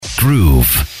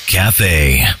Groove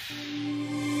Cafe.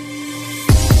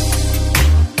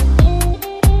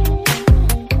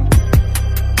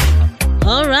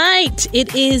 All right,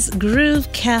 it is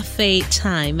Groove Cafe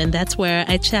time, and that's where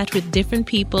I chat with different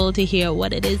people to hear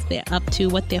what it is they're up to,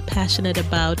 what they're passionate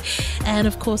about, and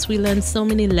of course we learn so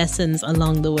many lessons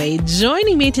along the way.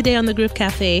 Joining me today on the Groove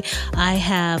Cafe, I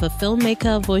have a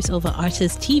filmmaker, voiceover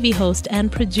artist, TV host,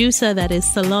 and producer that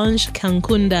is Solange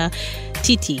Kankunda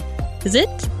Titi. Is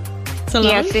it?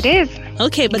 Solange? Yes, it is.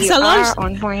 Okay, but you Solange, are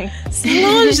on point.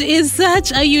 Solange is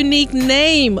such a unique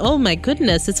name. Oh my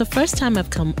goodness. It's the first time I've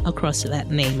come across that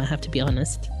name, I have to be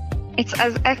honest. It's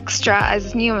as extra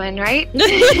as Newman, right? Is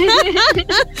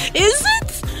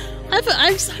it?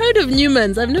 I've heard of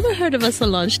Newman's. I've never heard of a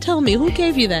Solange. Tell me, who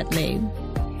gave you that name?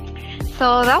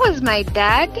 So that was my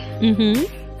dad. Mm-hmm.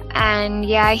 And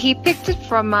yeah, he picked it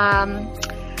from,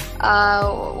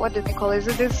 what do they call it?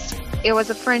 It was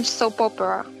a French soap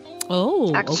opera.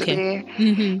 Oh, actually. Okay.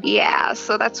 Mm-hmm. Yeah,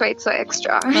 so that's why it's so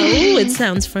extra. Oh, it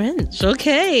sounds French.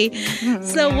 Okay.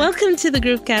 So welcome to the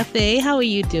Groove Cafe. How are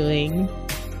you doing?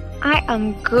 I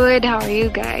am good. How are you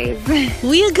guys?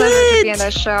 We are good. Pleasure to be on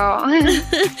the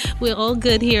show. We're all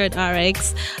good here at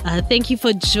RX. Thank you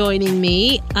for joining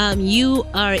me. You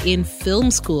are in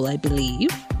film school, I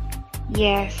believe.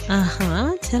 Yes.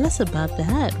 Uh-huh. Tell us about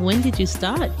that. When did you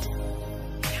start?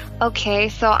 Okay,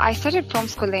 so I started film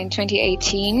school in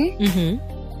 2018.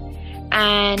 Mm-hmm.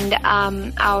 And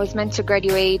I was meant to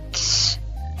graduate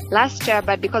last year,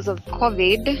 but because of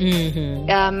COVID,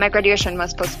 Mm-hmm. My graduation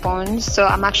was postponed. So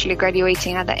I'm actually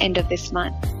graduating at the end of this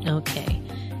month. Okay.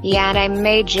 Yeah, and I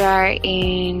major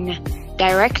in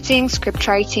directing, script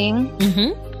writing,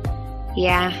 Mm-hmm.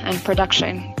 yeah, and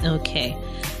production. Okay.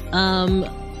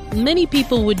 Many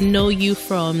people would know you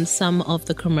from some of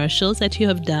the commercials that you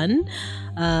have done.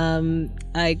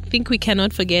 I think we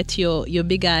cannot forget your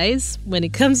big eyes when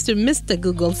it comes to Mr.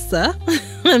 Google, sir.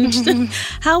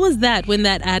 How was that when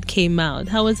that ad came out?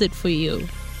 How was it for you?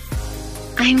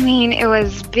 I mean, it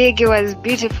was big, it was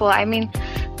beautiful. I mean,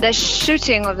 the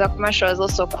shooting of the commercial was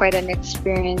also quite an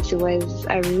experience. It was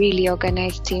a really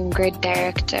organized team, great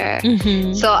director.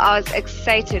 Mm-hmm. So I was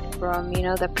excited from,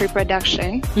 the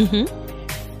pre-production. Mm-hmm.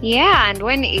 Yeah, and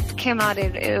when it came out,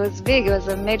 it was big. It was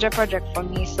a major project for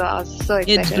me, so I was so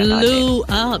excited It blew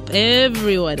about up.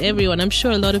 Everyone. I'm sure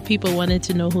a lot of people wanted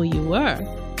to know who you were.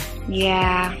 it.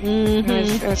 Yeah, Mm-hmm.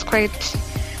 it was quite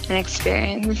an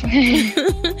experience.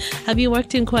 Have you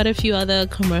worked in quite a few other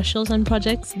commercials and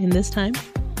projects in this time?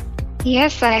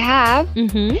 Yes, I have.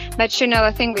 Mm-hmm. But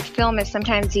the thing with film is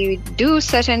sometimes you do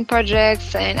certain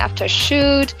projects and after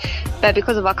shoot, but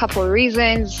because of a couple of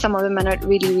reasons, some of them are not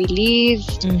really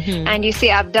released. Mm-hmm. And you see,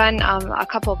 I've done a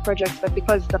couple of projects, but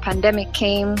because the pandemic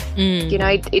came,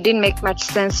 it didn't make much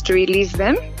sense to release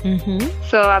them. Mm-hmm.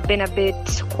 So I've been a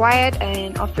bit quiet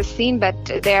and off the scene, but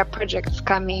there are projects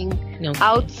coming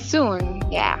out soon.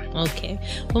 Yeah. Okay.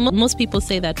 Well, most people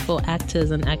say that for actors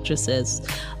and actresses,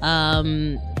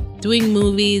 doing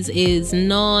movies is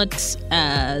not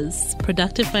as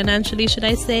productive financially, should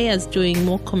I say, as doing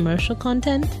more commercial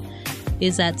content.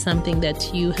 Is that something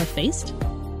that you have faced?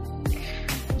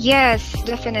 Yes,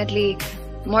 definitely.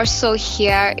 More so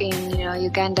here in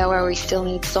Uganda, where we still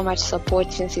need so much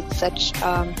support since it's such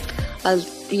a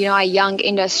young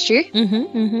industry.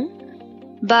 Mm-hmm, mm-hmm.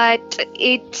 But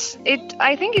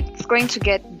I think it's going to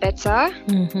get better.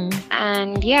 Mm-hmm.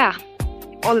 And yeah,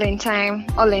 all in time.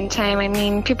 I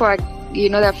mean, people are,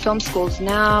 there are film schools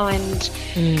now, and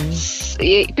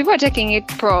people are taking it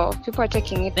pro.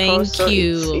 Thank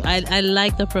you. I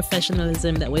like the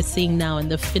professionalism that we're seeing now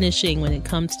and the finishing when it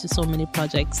comes to so many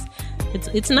projects.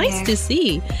 It's nice to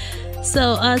see.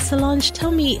 So, Solange,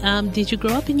 tell me, did you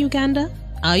grow up in Uganda?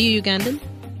 Are you Ugandan?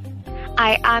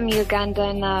 I am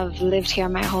Ugandan. I've lived here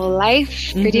my whole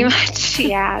life, pretty much.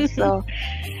 Yeah, so...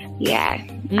 Yeah,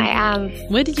 I am.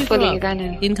 Where did you grow up?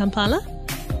 Ugandan. In Kampala?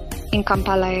 In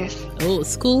Kampala, yes. Oh,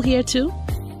 school here too?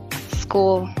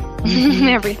 School.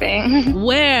 Everything.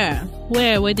 Where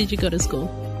did you go to school?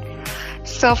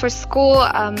 So for school,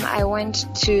 I went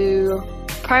to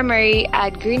primary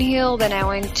at Green Hill, then I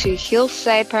went to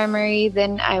Hillside Primary,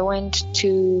 then I went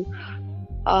to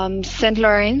St.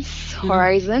 Lawrence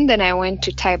Horizon, then I went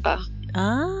to Taiba.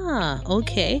 Ah,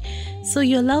 okay. So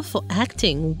your love for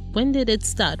acting, when did it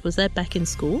start? Was that back in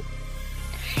school?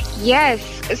 Yes.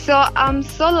 So I'm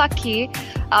so lucky.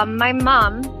 My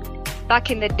mom,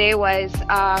 back in the day, was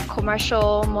a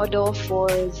commercial model for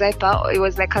Zypa. It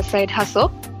was like a side hustle.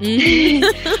 Okay.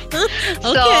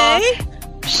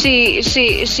 So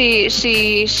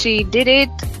she did it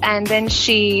and then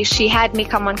she had me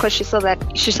come on because she saw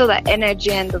that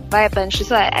energy and the vibe, and she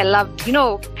saw that I loved,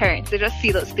 parents, they just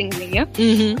see those things in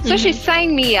you. So she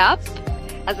signed me up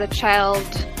as a child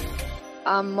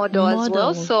model as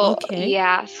well. So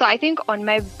yeah, so I think on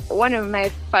one of my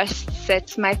first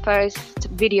sets, my first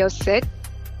video set,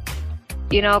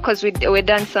 because we'd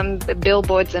done some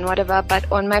billboards and whatever, but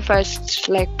on my first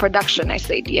production, I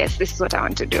said, yes, this is what I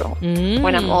want to do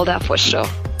when I'm older, for sure.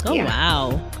 Oh, yeah.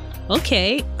 Wow.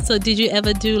 Okay. So did you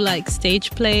ever do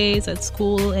stage plays at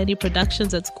school, any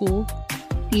productions at school?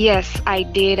 Yes, I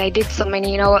did. I did so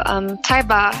many.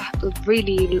 Taiba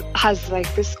really has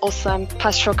this awesome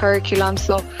pastoral curriculum.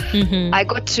 So I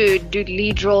got to do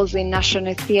lead roles in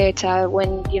National Theatre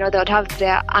when, they would have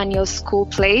their annual school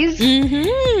plays.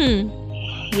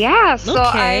 Yeah, so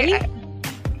okay.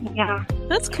 Yeah.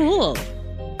 That's cool.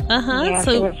 Yeah,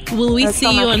 so will we see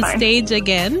you on stage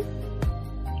again?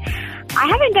 I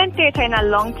haven't done theatre in a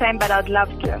long time, but I'd love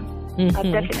to.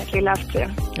 I'd definitely love to.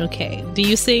 Okay. Do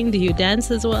you sing? Do you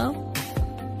dance as well?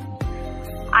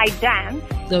 I dance.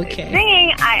 Okay.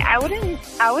 Singing, I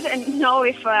wouldn't know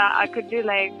if I could do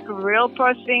real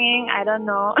pro singing. I don't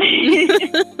know.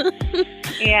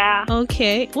 Yeah.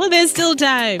 Okay. Well, there's still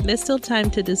time. There's still time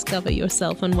to discover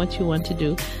yourself and what you want to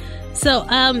do. So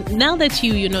now that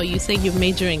you say you're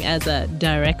majoring as a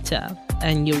director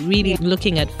and you're really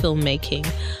looking at filmmaking,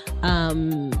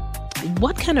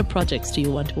 what kind of projects do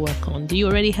you want to work on? Do you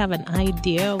already have an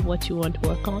idea of what you want to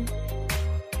work on?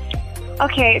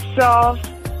 Okay, so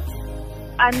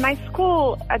at my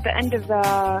school, at the end of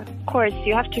the course,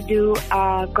 you have to do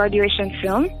a graduation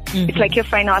film. It's your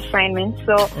final assignment.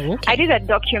 So I did a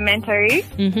documentary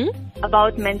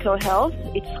about mental health.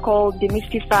 It's called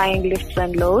Demystifying Lifts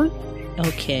and Lows.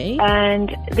 Okay.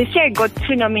 And this year I got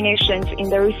 2 nominations in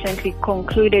the recently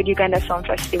concluded Uganda Film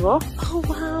Festival. Oh,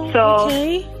 wow. So,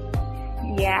 okay.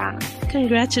 Yeah.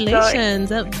 Congratulations.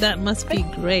 That must be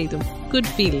great. Good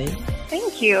feeling.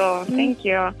 Thank you. Thank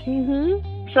you.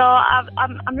 So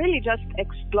I'm really just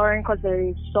exploring because there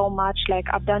is so much.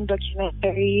 I've done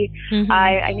documentary.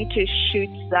 I need to shoot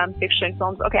some fiction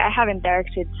films. Okay, I haven't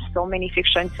directed so many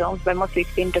fiction films, but mostly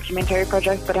it's been documentary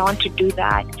projects. But I want to do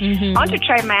that. I want to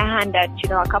try my hand at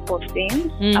a couple of things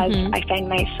as I find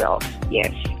myself.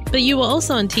 Yes. But you were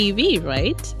also on TV,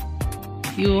 right?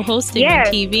 You were hosting on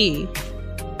TV.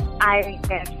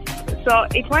 Yes. So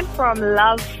it went from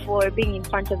love for being in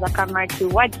front of the camera to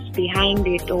what's behind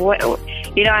it,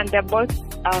 and they're both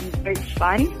very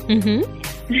fun.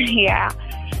 Yeah.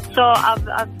 So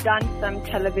I've done some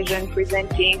television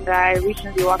presenting. I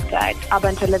recently worked at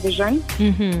Urban Television.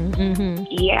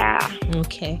 Yeah.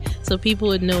 Okay. So people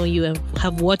would know you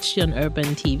have watched you on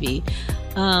Urban TV.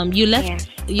 You left. Yes.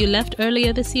 You left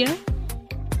earlier this year?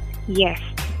 Yes.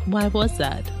 Why was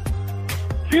that?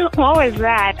 What was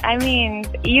that? I mean,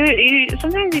 you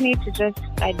sometimes you need to just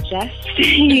adjust.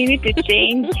 You need to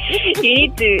change. You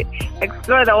need to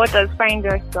explore the waters, find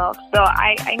yourself. So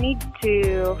I need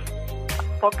to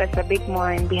focus a bit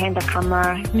more on behind the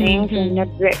camera things and not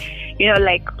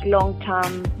long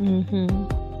term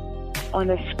on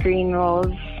the screen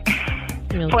roles.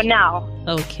 Okay. For now.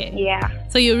 Okay. Yeah.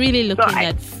 So you're really looking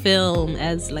at film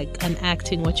as an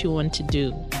acting, what you want to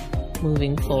do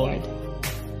moving forward. Yes.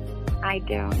 I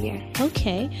do, yes.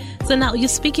 Okay. So now you're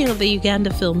speaking of the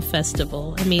Uganda Film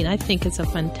Festival. I mean, I think it's a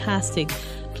fantastic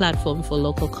platform for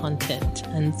local content,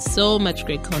 and so much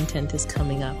great content is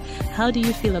coming up. How do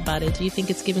you feel about it? Do you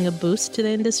think it's giving a boost to the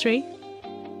industry?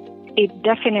 It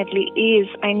definitely is.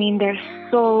 I mean, there's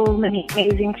so many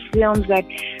amazing films that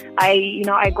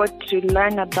I got to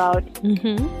learn about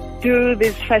through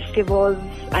these festivals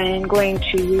and going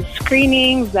to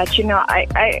screenings that,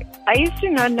 I used to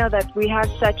not know that we have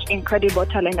such incredible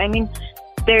talent. I mean,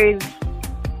 there is,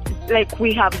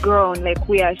 we have grown,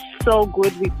 we are so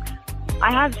good.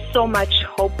 I have so much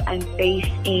hope and faith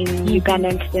in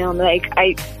Ugandan film.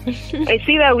 I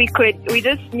see that we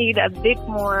just need a bit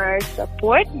more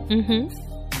support.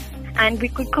 And we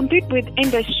could compete with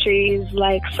industries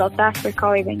like South Africa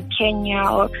or even Kenya,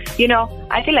 or,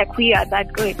 I feel like we are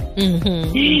that good.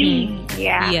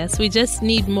 Yeah. Yes, we just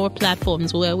need more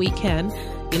platforms where we can,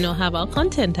 have our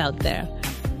content out there.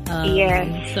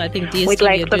 Yes. So I think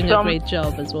DSTV are doing a great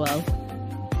job as well.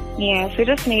 Yes, we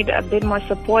just need a bit more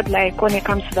support, when it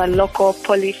comes to the local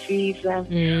policies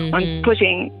and on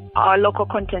putting our local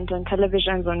content on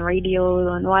televisions, on radio,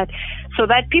 on what, so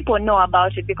that people know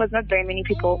about it, because not very many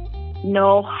people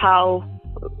know how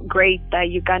great the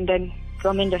Ugandan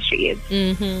film industry is.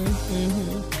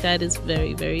 That is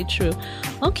very, very true.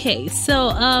 Okay, so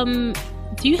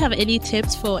Do you have any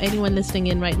tips for anyone listening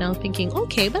in right now thinking,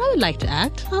 okay, but I would like to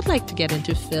act. I'd like to get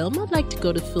into film. I'd like to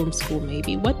go to film school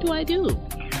maybe. What do I do?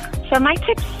 So my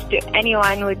tips to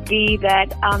anyone would be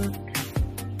that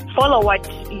follow what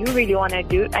you really want to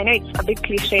do. I know it's a bit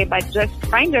cliche, but just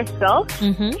find yourself.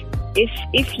 Mm-hmm.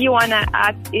 If you want to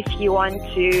act, if you want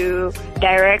to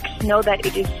direct, know that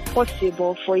it is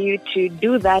possible for you to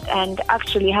do that and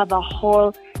actually have a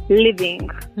whole living.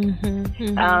 Mm-hmm.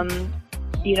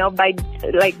 Mm-hmm. By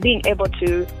like being able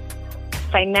to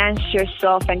finance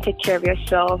yourself and take care of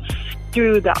yourself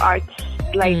through the arts.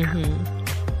 Like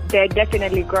mm-hmm. they're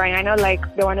definitely growing. I know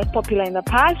like they were not popular in the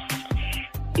past.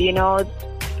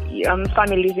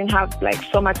 Families didn't have like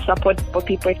so much support for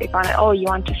people if they found out, you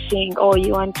want to sing,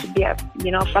 you want to be a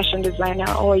fashion designer,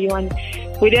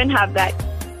 we didn't have that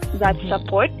mm-hmm.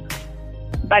 support.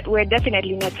 But we're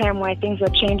definitely in a time where things are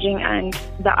changing and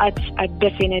the arts are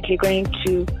definitely going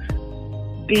to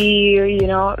be,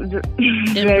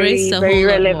 very, very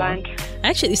relevant.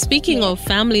 Actually, speaking of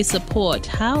family support,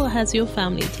 how has your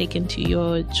family taken to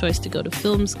your choice to go to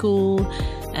film school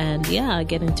and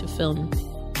get into film?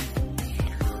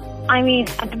 I mean,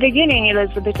 at the beginning, it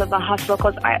was a bit of a hustle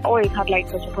because I always had like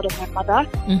the support of my mother.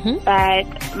 Mm-hmm. But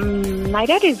my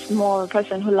dad is more a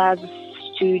person who loves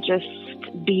to just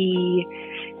be.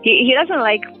 He doesn't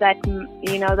like that,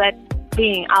 that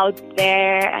being out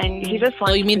there, and he just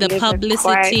wants. Oh, you mean to the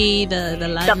publicity, the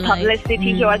limelight? The publicity.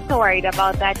 Mm-hmm. He was so worried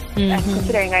about that. Mm-hmm. And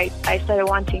considering I started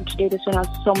wanting to do this when I was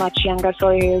so much younger,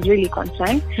 so he was really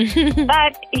concerned.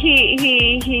 But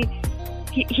he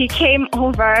came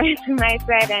over to my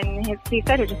side and he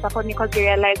started to support me because he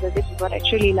realized that this is what I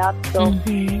truly love. So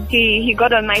mm-hmm. he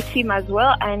got on my team as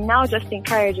well and now just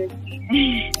encourages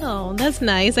me. Oh, that's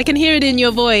nice. I can hear it in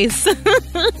your voice.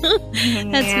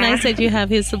 That's nice that you have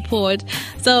his support.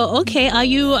 So, okay, are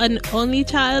you an only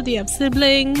child? Do you have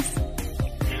siblings?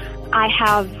 I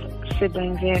have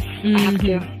siblings, yes. Mm-hmm. I have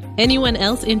to. Anyone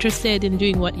else interested in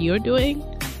doing what you're doing?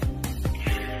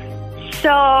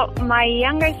 So my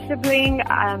younger sibling,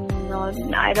 I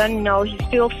don't know. He's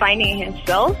still finding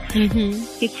himself. Mm-hmm.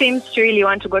 He seems to really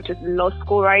want to go to law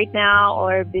school right now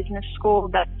or business school.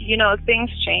 But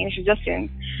things change. He's just in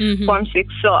mm-hmm. Form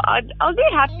 6, so I'll be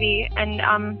happy. And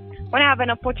when I have an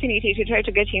opportunity to try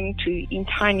to get him to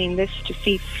intern in this to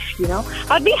see,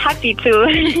 I'd be happy to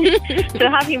to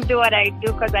have him do what I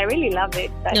do because I really love it.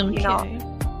 But okay.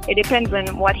 It depends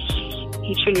on what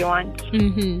he truly wants.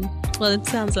 Mm-hmm. Well, it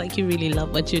sounds like you really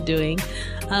love what you're doing.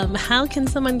 How can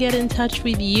someone get in touch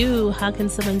with you? How can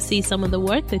someone see some of the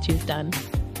work that you've done?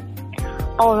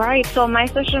 All right. So my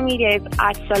social media is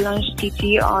at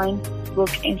SolangeTT on Facebook,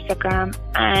 Instagram,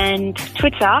 and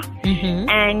Twitter. Mm-hmm.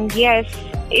 And yes,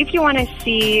 if you want to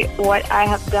see what I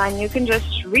have done, you can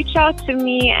just reach out to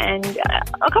me. And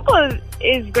a couple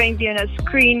is going to be on a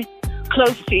screen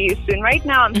close to you soon. Right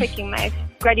now, I'm taking my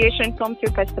graduation film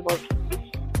through festivals.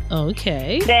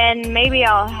 Okay. Then maybe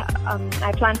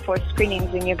I plan for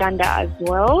screenings in Uganda as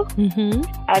well, mm-hmm.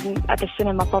 and at the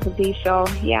cinema probably. So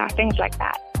yeah, things like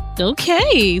that.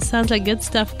 Okay, sounds like good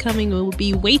stuff coming. We'll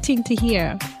be waiting to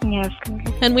hear. Yes.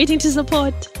 And waiting to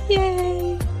support.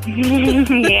 Yay!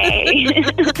 Yay!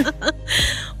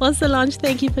 Well, Solange,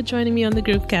 thank you for joining me on the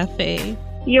Groove Cafe.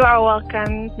 You are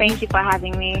welcome. Thank you for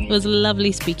having me. It was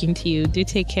lovely speaking to you. Do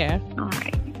take care. All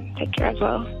right. Take care as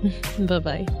well.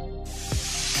 Bye-bye.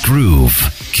 Groove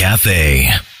Cafe.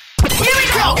 Here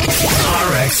we go!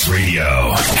 RX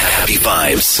Radio. Happy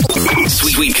vibes.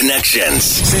 Sweet connections.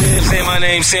 Say my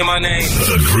name, say my name.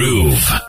 The Groove.